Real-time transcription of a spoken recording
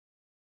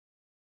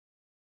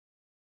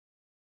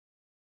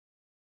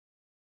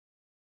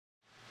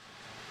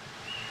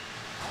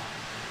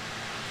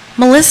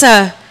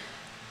Melissa,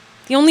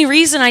 the only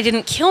reason I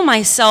didn't kill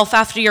myself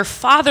after your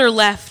father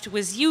left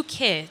was you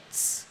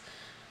kids.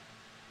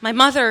 My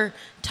mother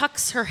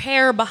tucks her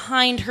hair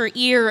behind her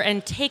ear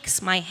and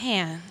takes my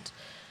hand.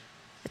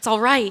 It's all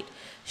right,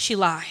 she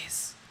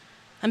lies.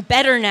 I'm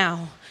better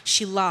now,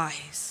 she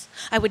lies.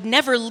 I would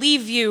never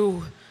leave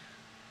you.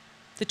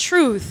 The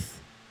truth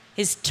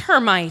is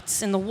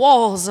termites in the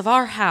walls of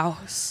our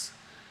house,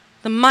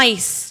 the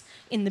mice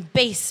in the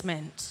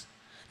basement,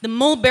 the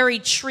mulberry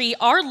tree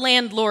our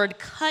landlord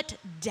cut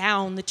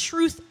down. The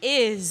truth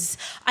is,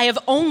 I have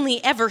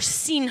only ever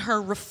seen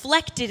her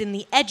reflected in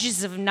the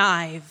edges of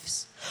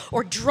knives,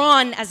 or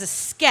drawn as a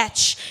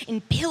sketch in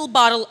pill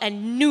bottle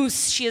and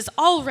noose. She has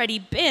already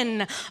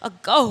been a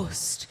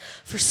ghost.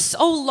 For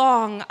so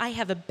long, I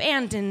have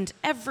abandoned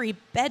every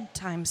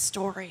bedtime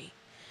story,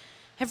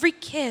 every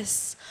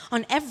kiss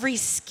on every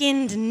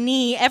skinned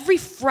knee, every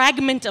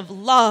fragment of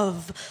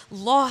love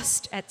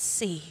lost at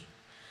sea.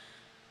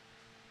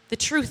 The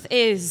truth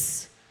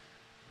is,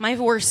 my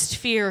worst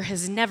fear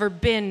has never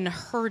been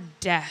her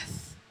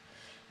death,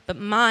 but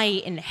my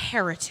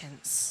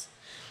inheritance.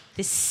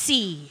 The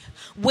sea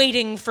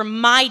waiting for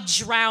my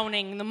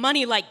drowning, the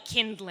money like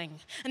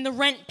kindling, and the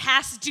rent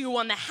past due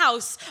on the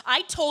house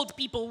I told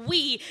people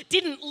we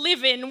didn't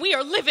live in. We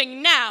are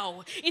living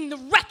now in the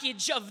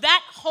wreckage of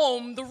that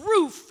home. The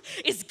roof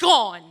is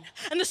gone,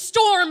 and the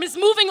storm is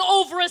moving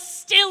over us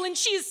still, and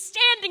she is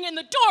standing in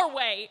the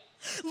doorway,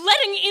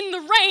 letting in the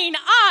rain.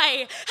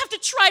 I have to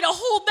try to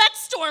hold that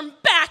storm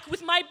back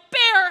with my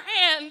bare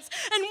hands,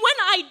 and when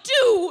I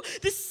do,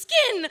 the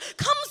skin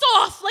comes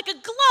off like a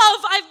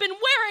glove I've been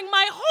wearing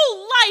my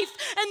whole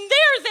life, and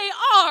there they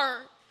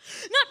are.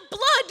 Not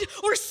blood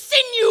or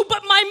sinew,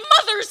 but my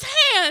mother's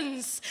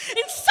hands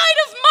inside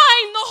of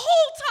mine the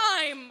whole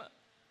time.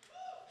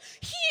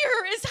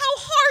 Here is how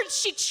hard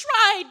she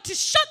tried to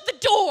shut the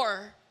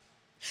door.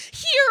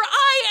 Here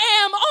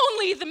I am,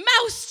 only the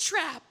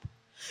mousetrap,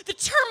 the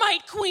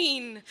termite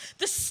queen,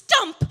 the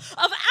stump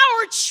of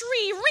our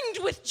tree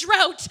ringed with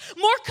drought,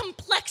 more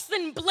complex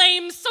than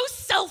blame, so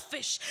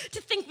selfish to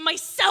think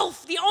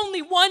myself the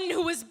only one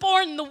who has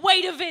borne the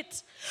weight of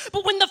it.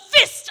 But when the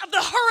fist of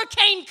the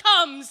hurricane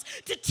comes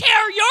to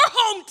tear your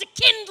home to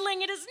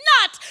kindling, it is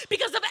not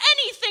because of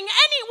anything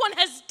anyone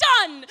has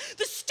done.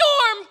 The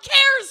storm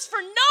cares for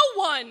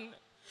no one,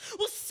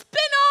 will spin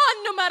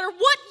on no matter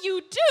what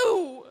you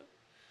do.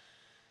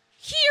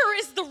 Here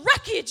is the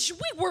wreckage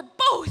we were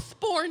both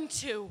born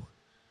to.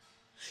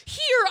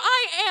 Here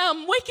I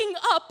am, waking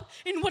up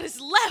in what is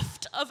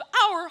left of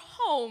our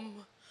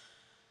home.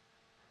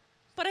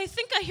 But I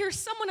think I hear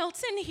someone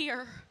else in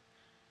here.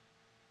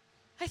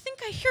 I think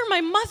I hear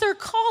my mother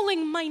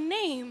calling my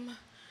name.